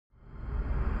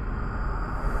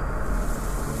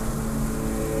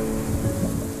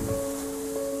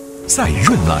在于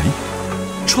润来，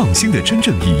创新的真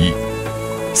正意义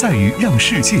在于让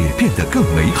世界变得更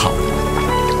美好。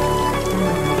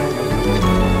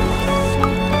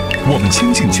我们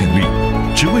倾尽全力，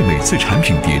只为每次产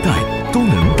品迭代都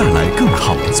能带来更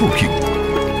好的作品，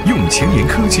用前沿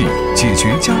科技解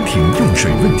决家庭用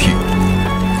水问题，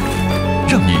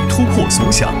让你突破所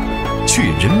想，却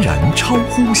仍然超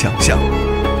乎想象。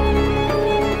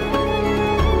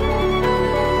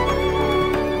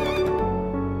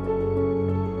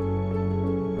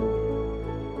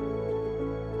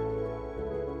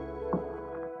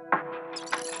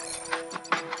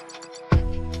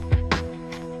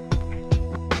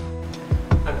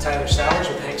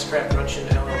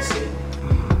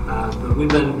We've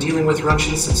been dealing with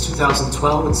Runchen since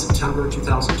 2012, in September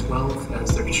 2012,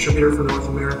 as their distributor for North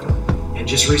America. And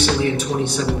just recently in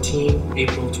 2017,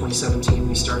 April 2017,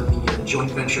 we started the joint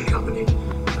venture company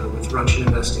with Runchen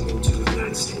investing into the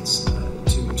United States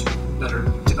to better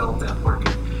develop that market.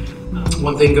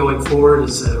 One thing going forward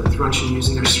is with Runchen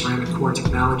using their ceramic core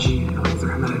technology, with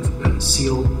their hermetic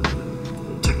seal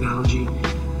technology,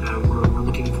 we're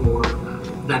looking for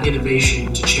that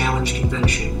innovation to challenge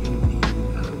convention in the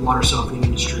water softening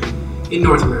industry in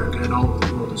North America and all over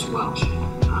the world as well.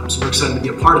 So we're excited to be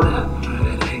a part of that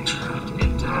at Hagecraft,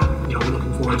 and we're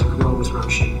looking forward to grow with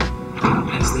Runchen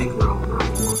as they grow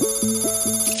around the world.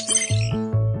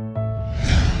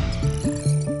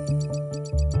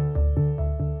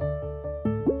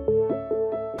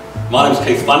 My name is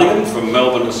Keith Flanagan from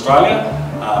Melbourne, Australia.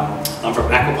 I'm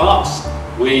from Aquaparks.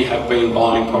 We have been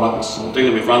buying products,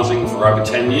 dealing with Runchen for over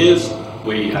 10 years.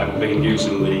 We have been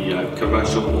using the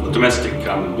commercial or the domestic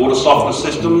water softener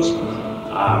systems.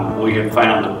 We have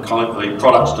found the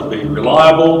products to be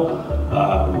reliable,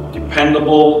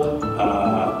 dependable,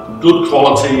 good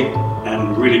quality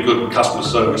and really good customer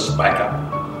service backup.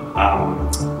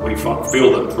 We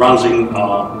feel that Runchen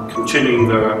are continuing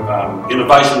their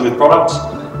innovation with products,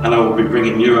 and they will be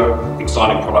bringing newer,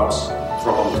 exciting products for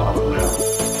a long time from now.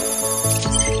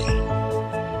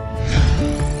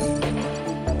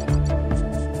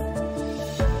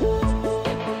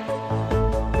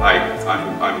 Hi,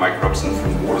 I'm Mike Robson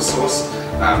from Watersource,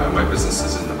 and my business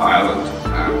is in Ireland.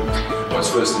 I was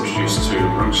first introduced to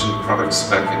Runchen products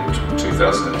back in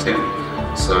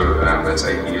 2010, so that's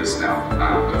 8 years now.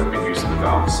 I've been using the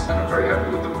valves and I'm very happy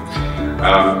with them.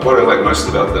 What I like most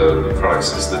about the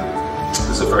products is that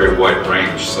there's a very wide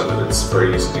range, so that it's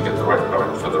very easy to get the right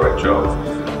product for the right job.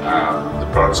 The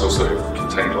products also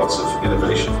contain lots of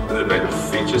innovative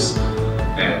features,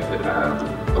 and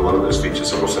a lot of those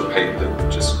features are also patented,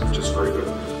 which is very good.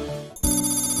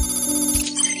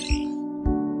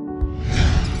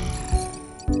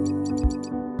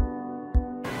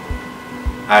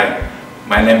 Hi,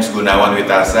 my name is Gunawan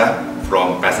Witasa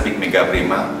from Pacific Mega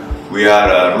Prima. We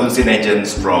are Runchen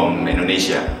agents from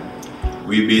Indonesia.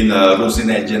 We've been Runchen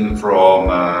agent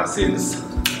from since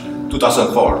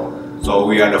 2004. So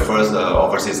we are the first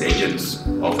overseas agents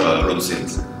of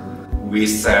Runchen. We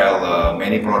sell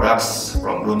many products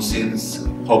from Runchen.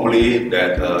 Hopefully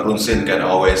that Runchen can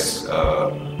always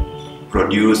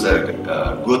produce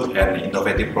good and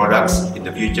innovative products in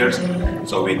the future,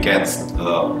 so we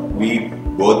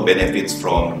both benefits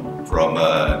from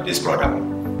this product.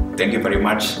 Thank you very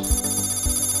much.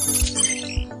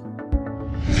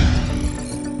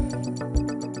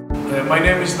 My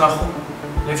name is Nahum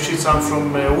Lefshitz. I'm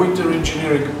from Winter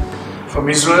Engineering from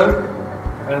Israel,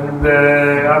 and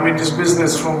I'm in this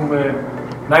business from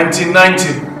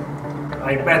 1990.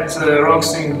 I met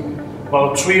Runchen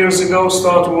about 3 years ago,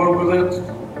 started to work with it.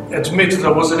 Admit that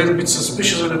I was a little bit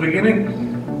suspicious at the beginning,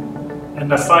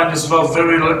 and I find this valve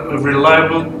very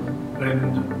reliable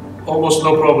and almost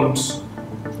no problems.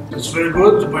 It's very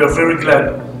good. We are very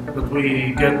glad that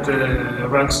we get the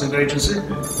Runchen agency.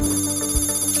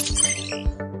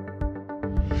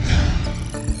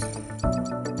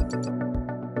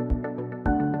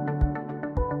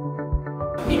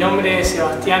 Mi nombre es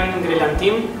Sebastián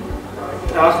Grelantín,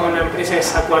 trabajo en una empresa de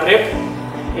Aquarep,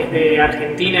 es de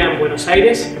Argentina, en Buenos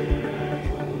Aires.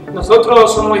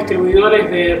 Nosotros somos distribuidores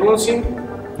de Runchen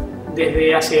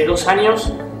desde hace 2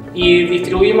 años y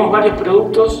distribuimos varios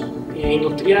productos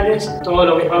industriales, todo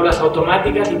lo que es válvulas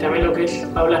automáticas y también lo que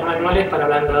es válvulas manuales para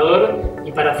ablandador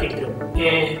y para filtro.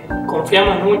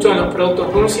 Confiamos mucho en los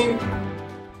productos Runchen.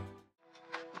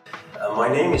 My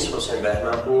name is Hossein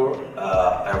Behmanpour.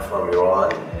 I'm from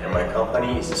Iran, and my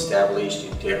company is established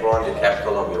in Tehran, the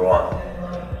capital of Iran.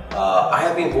 I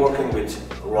have been working with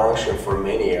Runchen for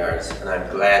many years, and I'm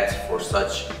glad for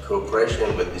such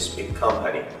cooperation with this big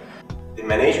company. The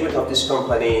management of this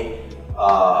company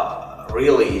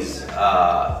really is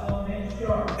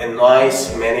a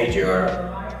nice manager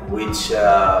with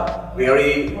a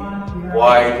very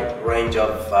wide range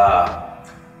of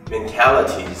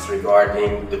mentalities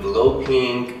regarding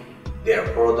developing their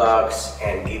products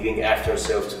and giving after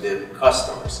sales to the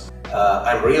customers.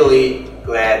 I'm really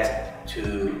glad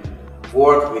to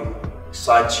work with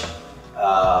such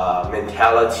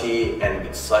mentality and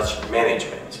with such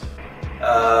management.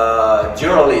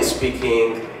 Generally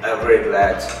speaking, I'm very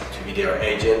glad to be their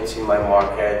agent in my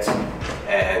market,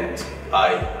 and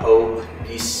I hope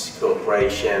this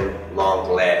cooperation long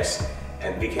lasts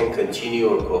and we can continue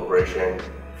our cooperation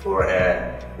for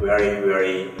a very,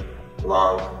 very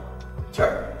long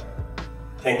term.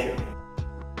 Thank you.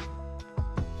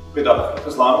 Goedendag, ik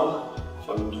ben Lionel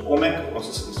van OMEC. Ons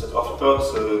is in Zuid-Afrika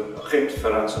agent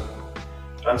vir Ransom.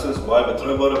 Ransom is een baie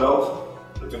betrouwbare welf.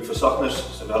 We doen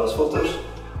verzachters zowel als filters.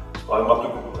 Het is baie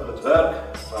makkelijk om het werk,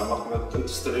 baie makkelijk om te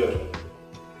installeren.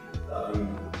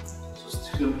 Zoals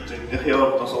het 9 jaar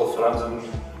dat ons al vir Ransom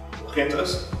agent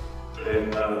is.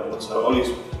 En ons hou al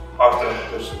die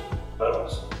partners bij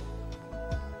ons.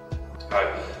 Hi,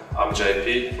 I'm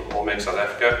JP from OMEC South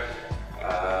Africa.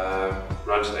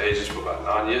 Run as an agent for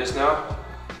about 9 years now,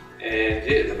 and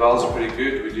yeah, the valves are pretty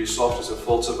good. We do softers and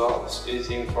filter valves,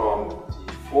 anything from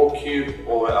the 4 cube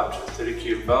all the way up to the 30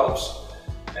 cube valves.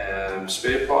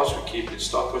 Spare parts we keep in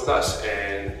stock with us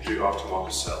and do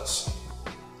aftermarket sales.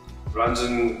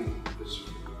 Runzen is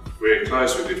very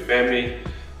close, we're a good family,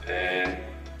 and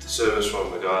the service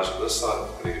from the guys on this side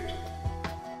is pretty good.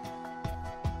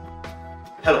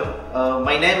 Hello,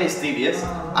 my name is TVS.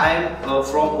 I am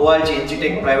from ORG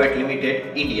Engitech Private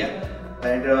Limited, India,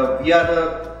 and we are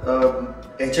the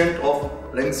agent of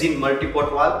Renzin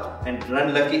multi-port valve and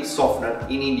Run Lucky softener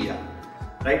in India.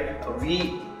 Right?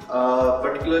 We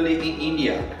particularly in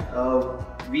India,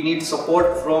 we need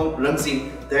support from Renzin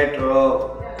that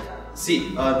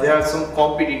there are some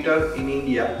competitor in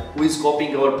India who is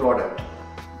copying our product.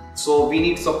 So we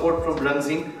need support from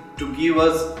Renzin to give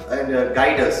us and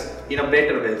guide us in a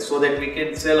better way so that we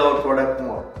can sell our product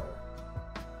more.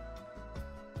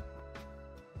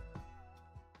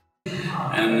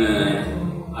 And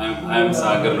I'm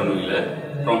Sagar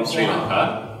Ranuvila from Sri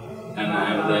Lanka, and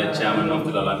I am the chairman of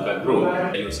the Lanka group. We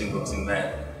are using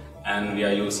Ruxinware, and we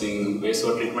are using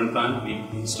wastewater treatment plant. We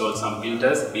install some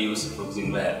filters. We use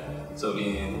Ruxinware. So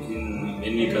when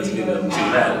we consider the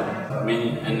Ruxinware,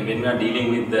 when we are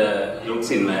dealing with the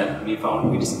Ruxinware, we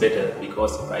found it is better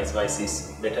because price-wise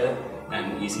is better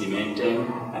and easily maintained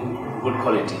and good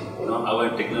quality. Our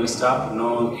technical staff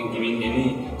no giving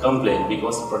any complaint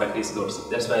because the product is good. So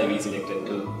that's why we selected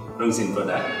to Ruxin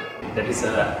product. That is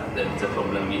the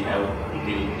problem we have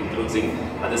with Ruxin.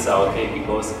 Others are okay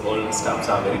because all staffs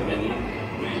are very friendly.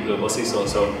 The boss is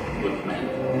also good man.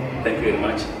 Thank you very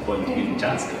much for giving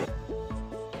chance.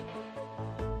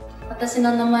 私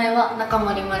の名前は中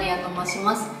森マリアと申し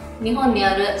ます。日本に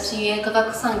ある新鋭化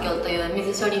学産業という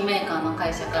水処理メーカーの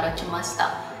会社から来ました。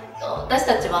私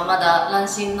たちはまだラン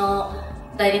シンの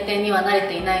代理店には慣れ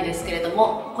ていないですけれど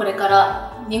も、これか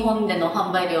ら日本での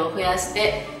販売量を増やし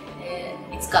て、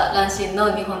いつかランシン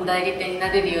の日本代理店に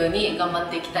なれるように頑張っ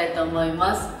ていきたいと思い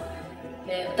ます。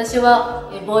私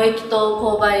は貿易と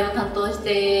購買を担当し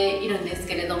ているんです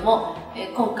けれども、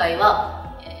今回は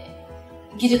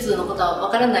技術のことはわ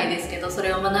からないですけど、そ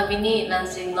れを学びにラン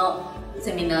シンの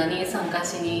セミナーに参加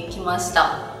しに来まし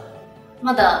た。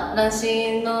まだラン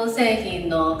シンの製品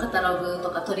のカタログ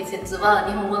とか取説は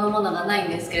日本語のものがない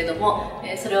んですけれども、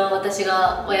それを私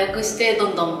が和訳してど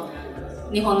んどん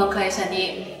日本の会社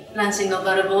にランシンの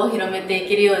バルブを広めてい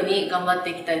けるように頑張って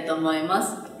いきたいと思いま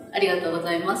す。ありがとうご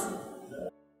ざいます。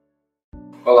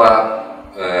Olá,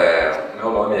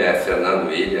 meu nome é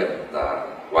Fernando Ilha, da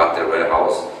Water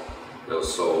Warehouse. Eu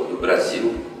sou do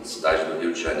Brasil, cidade do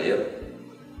Rio de Janeiro,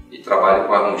 e trabalho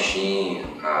com a Ronxin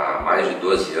há mais de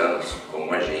 12 anos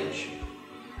como agente.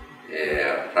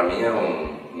 Para mim é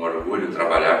um orgulho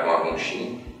trabalhar com a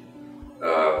Ronxin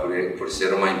por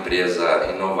ser uma empresa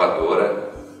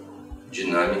inovadora,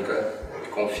 dinâmica e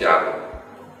confiável.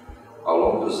 Ao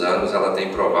longo dos anos ela tem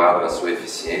provado a sua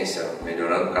eficiência,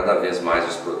 melhorando cada vez mais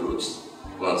os produtos,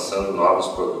 lançando novos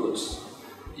produtos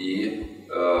e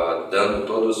dando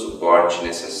todo o suporte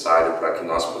necessário para que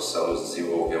nós possamos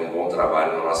desenvolver um bom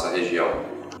trabalho na nossa região.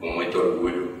 Com muito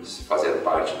orgulho de fazer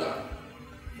parte da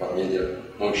família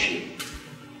Ronxin.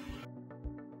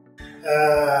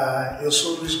 Eu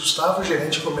sou o Luiz Gustavo,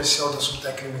 gerente comercial da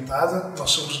Subtec Limitada. Nós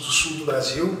somos do sul do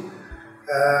Brasil.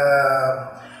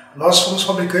 Nós somos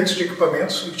fabricantes de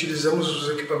equipamentos e utilizamos os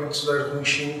equipamentos da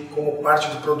Ronxin como parte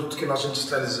do produto que nós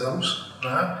industrializamos,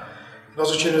 né? Nós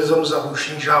utilizamos a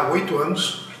Ronxin já há 8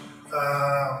 anos.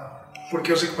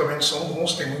 porque os equipamentos são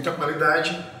bons, têm muita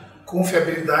qualidade,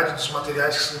 confiabilidade dos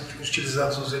materiais que são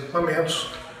utilizados nos equipamentos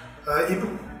e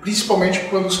principalmente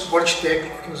pelo suporte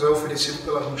técnico que nos é oferecido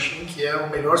pela Ronchin, que é o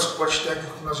melhor suporte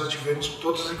técnico que nós já tivemos em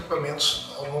todos os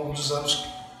equipamentos ao longo dos anos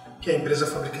que a empresa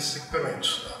fabrica esses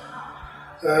equipamentos.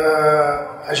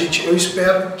 Eu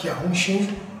espero que a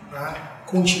Ronchin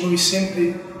continue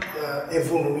sempre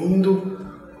evoluindo,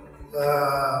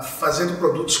 fazendo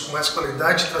produtos com mais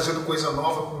qualidade, trazendo coisa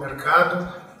nova para o mercado,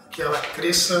 que ela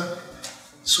cresça.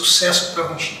 Sucesso para a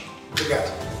Ronchin.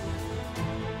 Obrigado.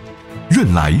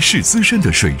 润来是资深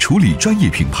的水处理专业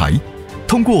品牌，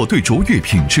通过对卓越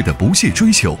品质的不懈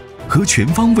追求和全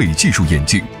方位技术演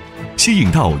进，吸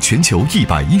引到全球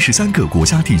113个国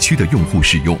家地区的用户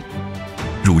使用。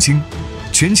如今，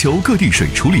全球各地水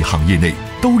处理行业内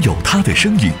都有它的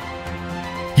身影，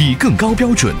以更高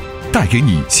标准带给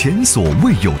你前所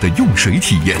未有的用水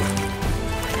体验。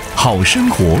好生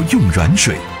活用软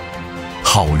水，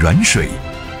好软水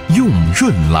用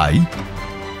润来。